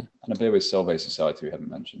 And a beer with Solvay Society we haven't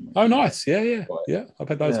mentioned. Oh, nice. Yeah. I've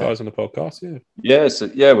had those guys on the podcast.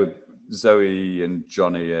 With Zoe and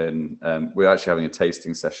Johnny, and we're actually having a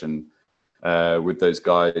tasting session with those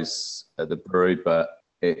guys at the brewery, but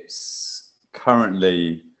it's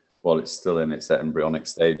currently, it's still in its embryonic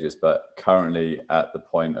stages, but currently at the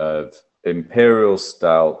point of imperial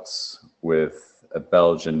stouts with a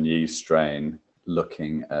Belgian yeast strain,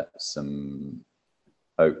 looking at some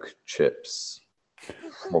oak chips,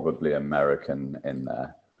 probably American in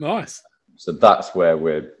there. Nice. So that's where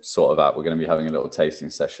we're sort of at. We're going to be having a little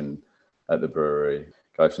tasting session at the brewery.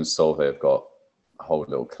 Guys from Solvay have got a whole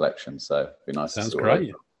little collection, so it'd be nice. Sounds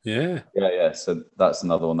great. Yeah. So that's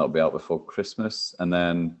another one that'll be out before Christmas. And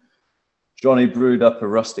then Johnny brewed up a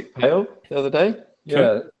rustic pale the other day.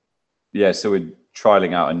 Yeah. So we're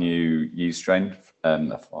trialing out a new yeast strain,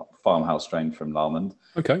 a farmhouse strain from Lalmond.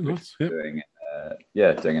 Okay, nice. Doing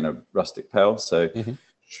in a rustic pale. So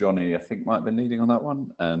Johnny, I think, might have been leading on that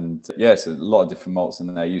one. And so a lot of different malts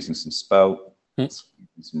in there, using some spelt,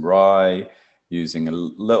 some rye, using a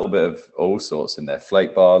little bit of all sorts in there,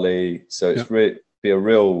 flake barley. So it's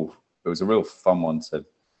it was a real fun one to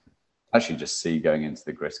actually just see going into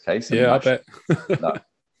the grist case. I bet. That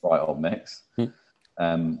right old mix. So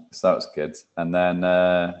that was good. And then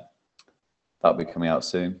that'll be coming out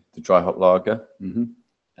soon. The dry hop lager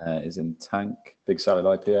is in tank. Big Salad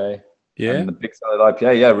IPA. Yeah. And the Big Salad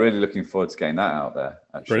IPA, really looking forward to getting that out there.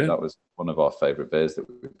 Actually, Brilliant. That was one of our favourite beers that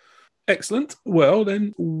we. Excellent. Well,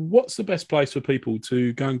 then, what's the best place for people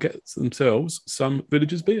to go and get themselves some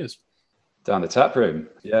Villagers beers? Down the tap room.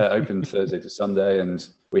 Yeah, open Thursday to Sunday. And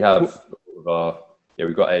we have all of our,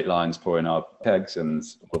 we've got 8 lines pouring our kegs, and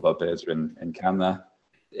all of our beers are in can there.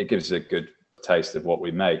 It gives a good taste of what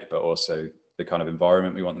we make, but also the kind of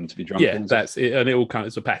environment we want them to be drunk in. That's it. And it all kind of,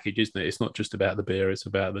 it's a package, isn't it? It's not just about the beer, it's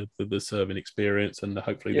about the serving experience and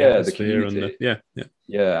hopefully the atmosphere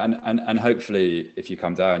and hopefully if you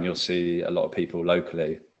come down, you'll see a lot of people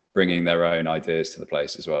locally bringing their own ideas to the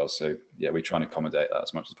place as well. So we try and accommodate that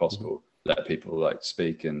as much as possible. Let people like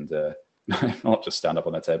speak and not just stand up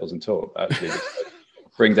on their tables and talk, actually just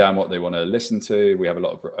bring down what they want to listen to. We have a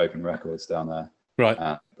lot of open records down there. Right.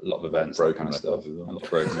 A lot of events, that kind of stuff. A lot of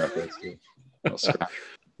broken records.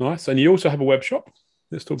 Nice. And you also have a web shop.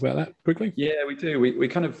 Let's talk about that quickly. Yeah, we do.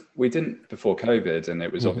 We didn't before COVID, and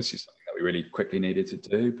it was obviously something that we really quickly needed to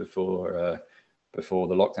do before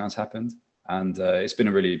the lockdowns happened. And it's been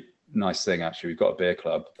a really nice thing, actually. We've got a beer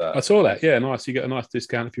club. I saw that. Yeah, nice. You get a nice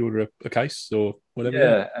discount if you order a case or whatever.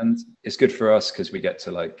 Yeah, and it's good for us because we get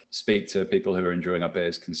to like speak to people who are enjoying our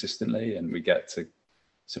beers consistently, and we get to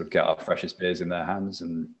sort of get our freshest beers in their hands.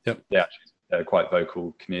 And they're quite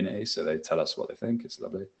vocal community, so they tell us what they think. It's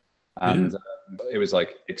lovely. And it was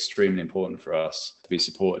like extremely important for us to be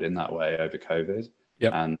supported in that way over COVID.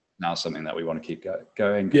 And now something that we want to keep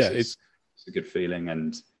going. It's a good feeling,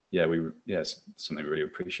 and it's something we really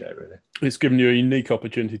appreciate. Really, it's given you a unique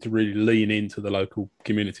opportunity to really lean into the local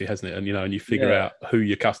community, hasn't it? And and you figure out who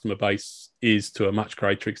your customer base is to a much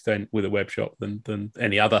greater extent with a web shop than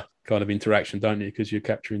any other kind of interaction, don't you? Because you're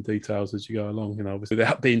capturing details as you go along. Obviously,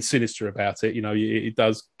 without being sinister about it, it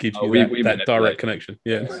does give you that direct connection.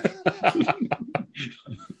 Yeah.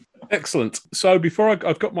 Excellent. So before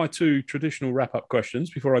I've got my 2 traditional wrap-up questions.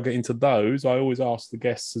 Before I get into those, I always ask the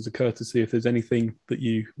guests as a courtesy if there's anything that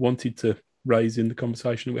you wanted to raise in the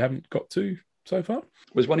conversation that we haven't got to so far.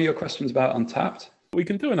 Was one of your questions about Untappd? We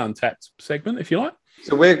can do an Untappd segment if you like.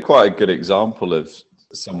 So we're quite a good example of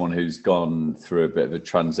someone who's gone through a bit of a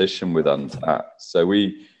transition with Untappd. So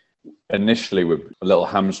we initially were a little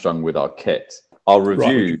hamstrung with our kit. Our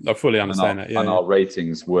review, I fully understand that. And our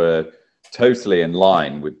ratings were totally in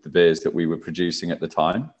line with the beers that we were producing at the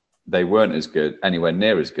time. They weren't anywhere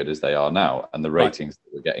near as good as they are now. And the ratings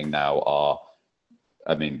that we're getting now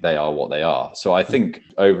they are what they are. So I think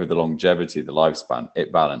over the longevity, the lifespan,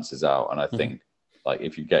 it balances out. And I think like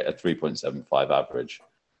if you get a 3.75 average,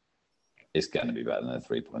 it's going to be better than a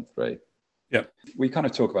 3.3. Yeah. We kind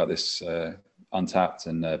of talk about this Untappd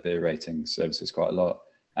and beer rating services quite a lot.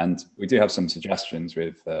 And we do have some suggestions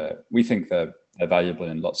with, we think they're valuable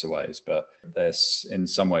in lots of ways, but in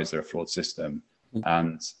some ways they're a flawed system.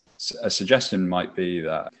 And a suggestion might be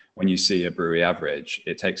that when you see a brewery average,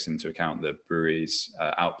 it takes into account the brewery's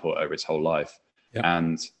output over its whole life.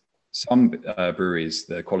 And some breweries,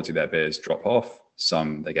 the quality of their beers drop off,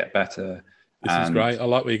 some they get better. This is great. I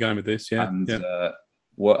like where you're going with this.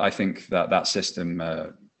 What I think that system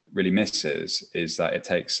really misses is that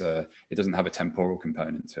it doesn't have a temporal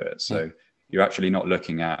component to it. So you're actually not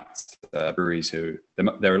looking at breweries there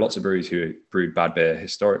are lots of breweries who brewed bad beer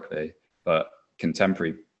historically, but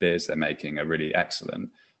contemporary beers they're making are really excellent.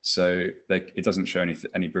 So it doesn't show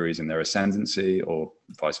any breweries in their ascendancy or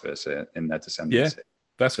vice versa in their descendancy. Yeah,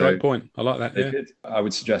 that's a great point. I like that. I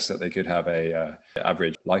would suggest that they could have a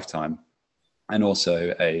average lifetime and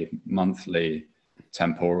also a monthly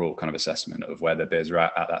temporal kind of assessment of where their beers are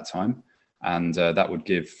at that time. And that would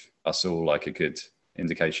give us all like a good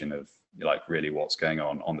indication of like really what's going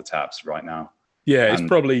on the taps right now. Yeah, it's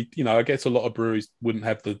probably, I guess a lot of breweries wouldn't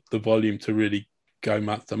have the volume to really go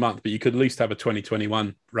month to month, but you could at least have a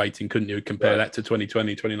 2021 rating, couldn't you? Compare that to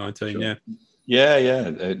 2020, 2019. Sure.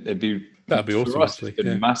 That'd be awesome. For us, it's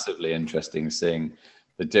been massively interesting seeing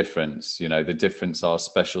the difference. The difference our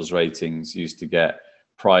specials ratings used to get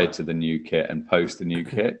prior to the new kit and post the new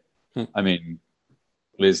kit. I mean,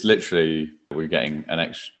 it's literally, we're getting an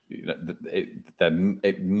extra,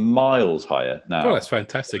 they're miles higher now. Oh, that's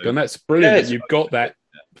fantastic. And that's brilliant. You've got that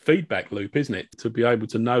feedback loop, isn't it? To be able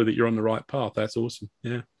to know that you're on the right path. That's awesome.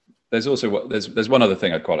 Yeah. There's also there's one other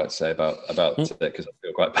thing I'd quite like to say about it, because I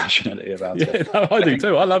feel quite passionately about it. No, I do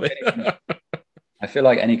too. I love it. I feel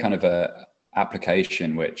like any kind of a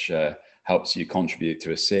application which helps you contribute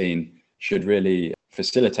to a scene should really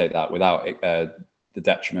facilitate that without the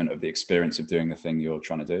detriment of the experience of doing the thing you're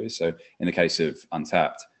trying to do. So in the case of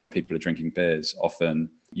Untappd, people are drinking beers. Often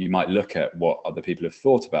you might look at what other people have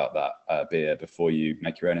thought about that beer before you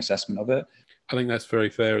make your own assessment of it. I think that's very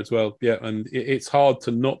fair as well. Yeah, and it's hard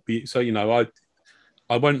to not be. So, I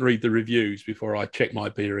I won't read the reviews before I check my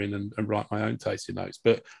beer in and write my own tasting notes.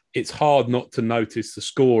 But it's hard not to notice the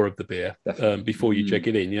score of the beer before you check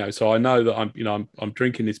it in. You know, so I know that I'm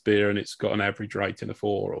drinking this beer and it's got an average rating of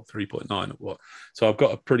 4 or 3.9 or what. So I've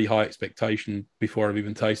got a pretty high expectation before I've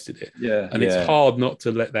even tasted it. Yeah, and it's hard not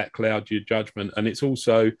to let that cloud your judgment. And it's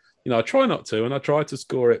also, you know, I try not to, and I try to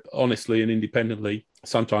score it honestly and independently.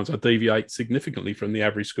 Sometimes I deviate significantly from the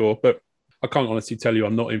average score, but I can't honestly tell you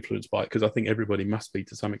I'm not influenced by it, because I think everybody must be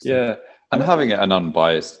to some extent. Yeah, and having an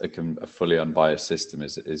unbiased, a fully unbiased system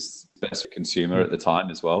is best for consumer at the time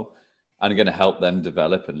as well, and going to help them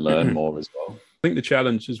develop and learn more as well. I think the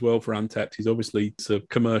challenge as well for Untapped is obviously it's a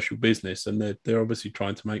commercial business, and they're obviously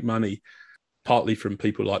trying to make money, partly from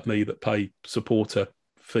people like me that pay supporter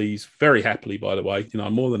fees very happily, by the way. You know,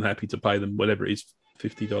 I'm more than happy to pay them whatever it is,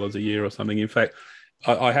 $50 a year or something. In fact,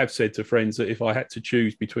 I have said to friends that if I had to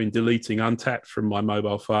choose between deleting Untapped from my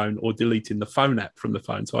mobile phone or deleting the phone app from the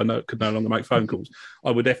phone, so I know it could no longer make phone calls, I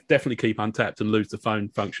would definitely keep Untapped and lose the phone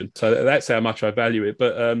function. So that's how much I value it.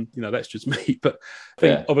 But, you know, that's just me. But I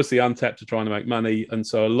think obviously Untapped are trying to make money. And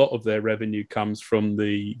so a lot of their revenue comes from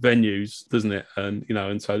the venues, doesn't it? And, you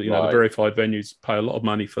know, the verified venues pay a lot of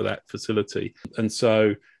money for that facility. And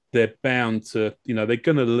so they're bound to, you know, they're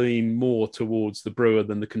going to lean more towards the brewer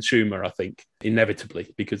than the consumer, I think,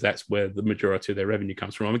 inevitably, because that's where the majority of their revenue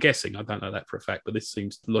comes from. I'm guessing. I don't know that for a fact, but this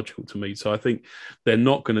seems logical to me. So I think they're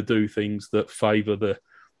not going to do things that favour the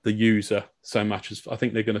user so much as I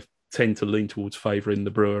think they're going to tend to lean towards favouring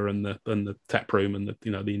the brewer and the tap room and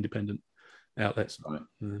the independent outlets.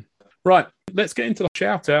 Right. Let's get into the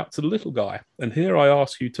shout out to the little guy. And here I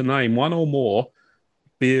ask you to name one or more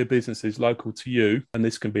beer businesses local to you, and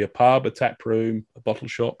this can be a pub, a tap room, a bottle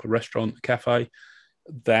shop, a restaurant, a cafe,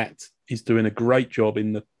 that is doing a great job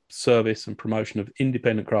in the service and promotion of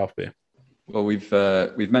independent craft beer. Well, we've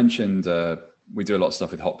mentioned we do a lot of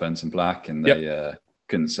stuff with Hot Burns and Black, and they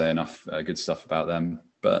couldn't say enough good stuff about them.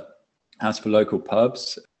 But as for local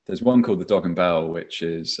pubs, there's one called the Dog and Bell, which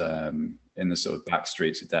is in the sort of back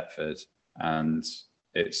streets of Deptford, and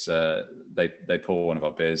it's they pour one of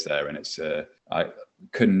our beers there, and it's I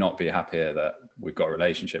could not be happier that we've got a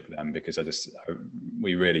relationship with them, because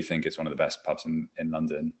we really think it's one of the best pubs in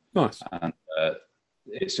London. Nice. And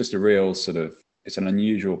it's just a real it's an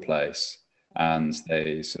unusual place, and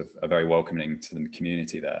they sort of are very welcoming to the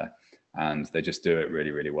community there, and they just do it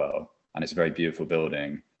really, really well. And it's a very beautiful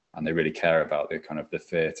building, and they really care about the kind of the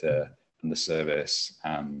theatre and the service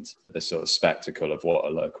and the sort of spectacle of what a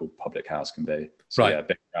local public house can be. So right.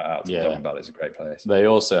 Big shout out to Dog and Bell. It's a great place. They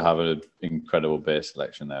also have an incredible beer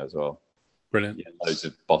selection there as well. Brilliant. Yeah, loads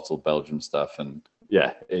of bottled Belgian stuff, and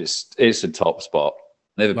it's a top spot.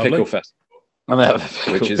 They have a pickle festival. And they have a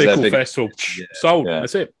pickle, which is pickle festival. Sold. Yeah.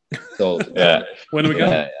 That's it. Sold. Yeah. When are we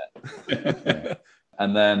going? Yeah.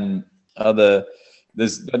 And then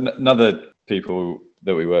there's another people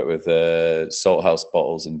that we work with, Salthouse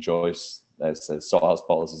Bottles and Joyce. There's Salthouse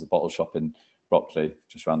Bottles is a bottle shop in Brockley,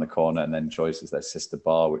 just around the corner, and then Joyce is their sister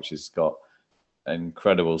bar, which has got an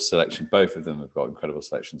incredible selection. Both of them have got incredible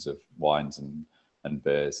selections of wines and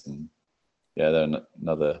beers, and they're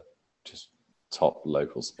another just top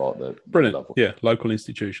local spot. That brilliant, local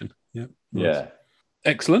institution. Yeah, nice.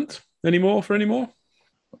 Excellent. Any more?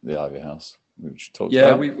 The Ivy House. We've talked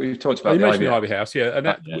about. We've talked about the Ivy House. Yeah,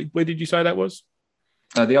 and where did you say that was?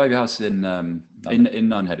 The Ivy House in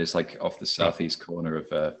Nunhead is like off the southeast corner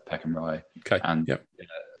of Peckham Rye. Okay. And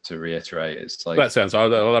to reiterate, it's like that sounds. I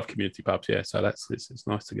love community pubs. Yeah, so it's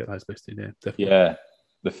nice to get those listed. Yeah, definitely. Yeah,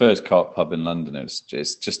 the first pub in London. It's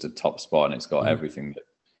just a top spot, and it's got everything that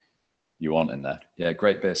you want in there. Yeah,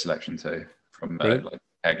 great beer selection too, from like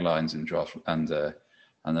egg lines and draft and a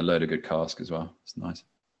load of good cask as well. It's nice.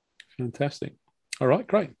 Fantastic. All right,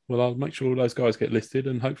 great. Well, I'll make sure all those guys get listed,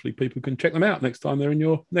 and hopefully people can check them out next time they're in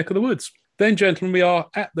your neck of the woods. Then, gentlemen, we are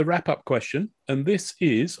at the wrap-up question, and this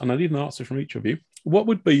is, and I need an answer from each of you, what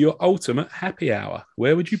would be your ultimate happy hour?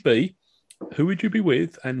 Where would you be? Who would you be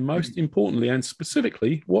with? And most importantly, and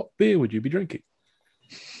specifically, what beer would you be drinking?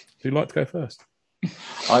 Who'd like to go first?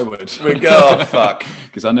 I would. We go, fuck.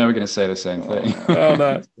 Because I know we're going to say the same thing. Oh,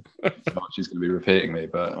 no. She's going to be repeating me,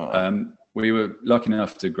 but we were lucky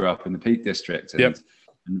enough to grow up in the Peak District, and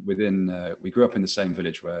within we grew up in the same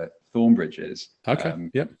village where Thornbridge is. Okay.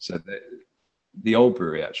 So the old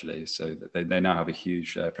brewery actually. So they now have a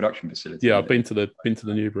huge production facility. Yeah, I've been to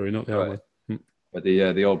the new brewery, not the old one. But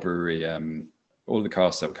the old brewery, all the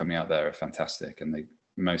casks that were coming out there are fantastic, and they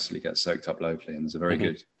mostly get soaked up locally. And there's a very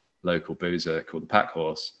good local boozer called the Pack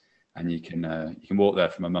Horse, and you can walk there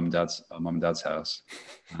from our mum and dad's house,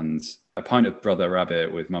 and a pint of Brother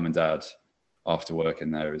Rabbit with mum and dad after work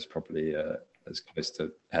in there is probably a as close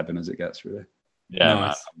to heaven as it gets, really. Yeah,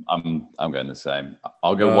 Nice. I'm going the same.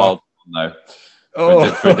 I'll go Wild Swan, though.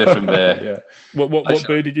 Oh, For a different beer. yeah. What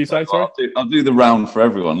beer did you say, sorry? I'll do the round for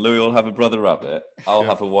everyone. Louis will have a Brother Rabbit. I'll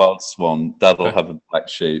have a Wild Swan. Dad will have a Black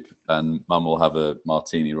Sheep, and Mum will have a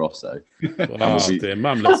Martini Rosso. Oh, dear.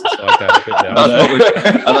 Mum lets us slide down a bit there.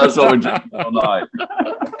 That's what we're drinking all night.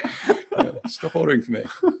 Stop ordering for me.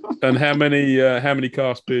 And how many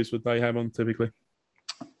cask beers would they have on typically?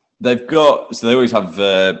 They've got, so they always have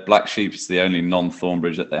Black Sheep is the only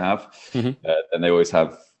non-Thornbridge that they have. Mm-hmm. And they always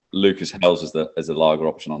have Lucas Hells as a lager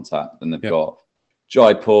option on tap. And they've got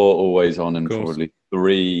Jaipur always on, and probably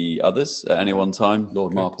 3 others at any one time.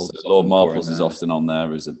 Lord Marples. So Lord Marples is often on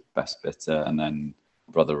there as a best bitter, and then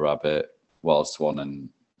Brother Rabbit, Wild Swan, and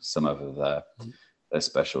some of their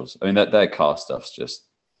specials. I mean, their car stuff's just,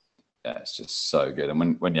 it's just so good.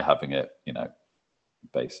 And when you're having it, you know,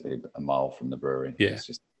 basically a mile from the brewery, it's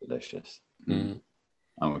just delicious. Mm.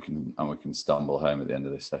 And we can stumble home at the end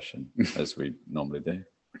of this session as we normally do.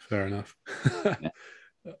 Fair enough.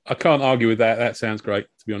 I can't argue with that. That sounds great,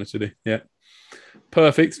 to be honest with you. Yeah.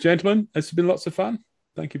 Perfect. Gentlemen, it's been lots of fun.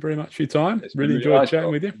 Thank you very much for your time. It's really been enjoyed nice, chatting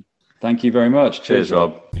Rob. with you. Thank you very much. Cheers,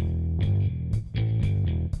 Rob.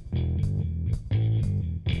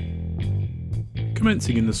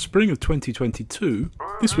 Commencing in the spring of 2022,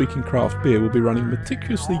 This Week in Craft Beer will be running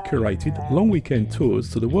meticulously curated long weekend tours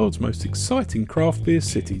to the world's most exciting craft beer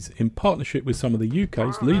cities in partnership with some of the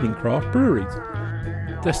UK's leading craft breweries.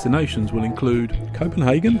 Destinations will include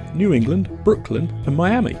Copenhagen, New England, Brooklyn and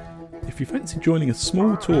Miami. If you fancy joining a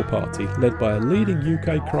small tour party led by a leading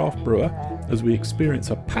UK craft brewer as we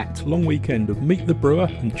experience a packed long weekend of Meet the Brewer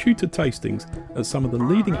and tutor tastings at some of the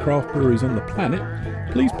leading craft breweries on the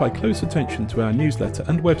planet, please pay close attention to our newsletter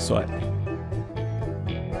and website